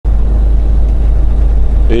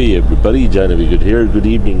Hey everybody, Johnny Good here. Good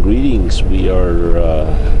evening, greetings. We are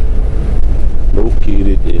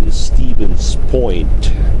located in Stevens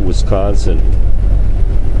Point, Wisconsin.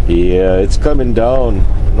 Yeah, it's coming down.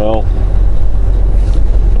 Well,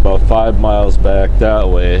 about 5 miles back that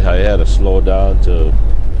way. I had to slow down to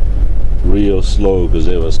real slow because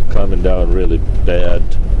it was coming down really bad.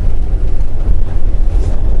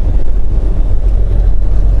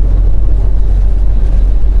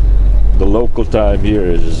 The local time here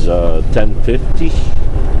is 10:50.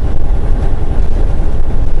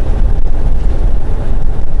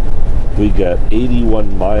 We got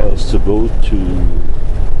 81 miles to go to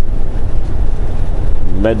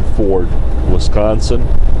Medford, Wisconsin.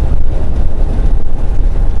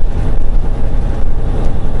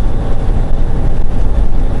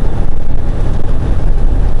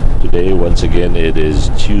 Today, once again, it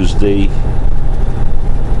is Tuesday,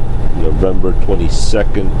 November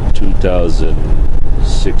 22nd,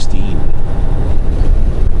 2016.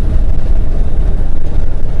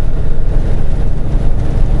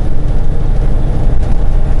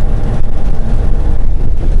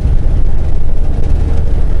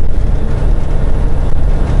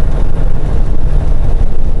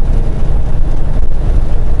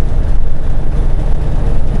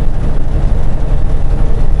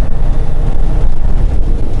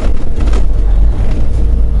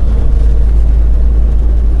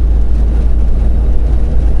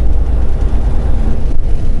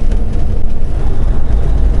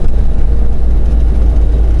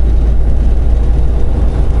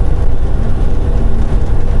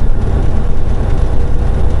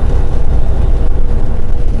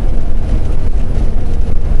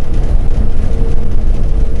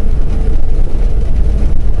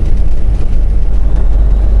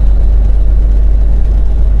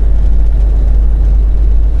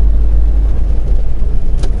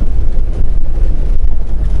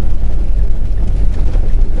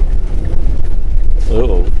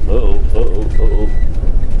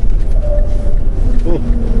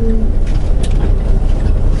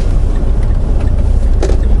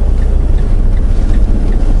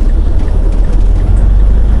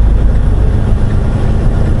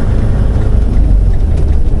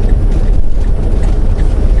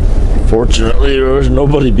 Fortunately, there was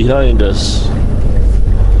nobody behind us.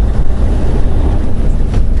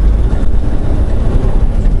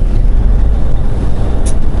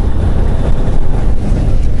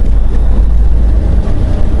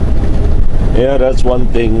 Yeah, that's one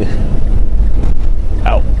thing.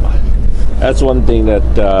 Ow. That's one thing that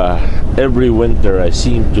every winter I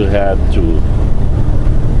seem to have to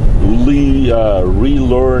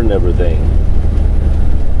relearn everything.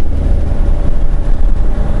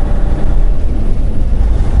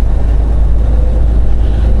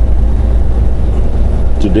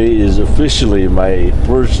 Today is officially my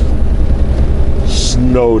first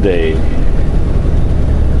snow day.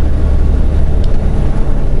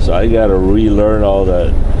 So I gotta relearn all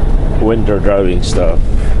that winter driving stuff.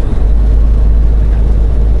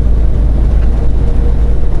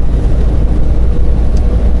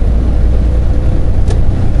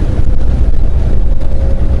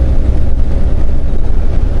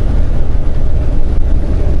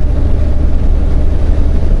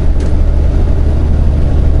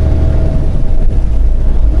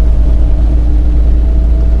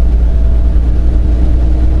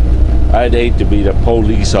 I'd hate to be the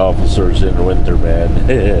police officers in the winter, man.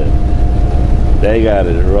 They got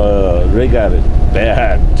it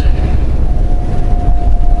bad.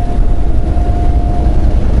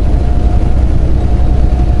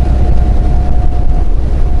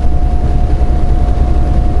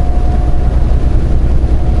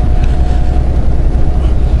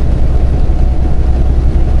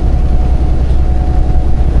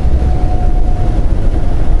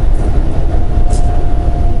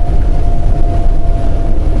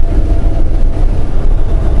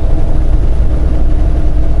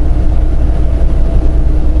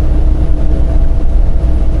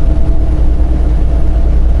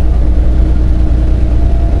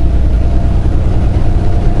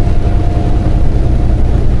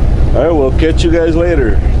 Alright, we'll catch you guys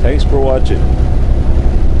later. Thanks for watching.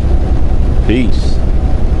 Peace.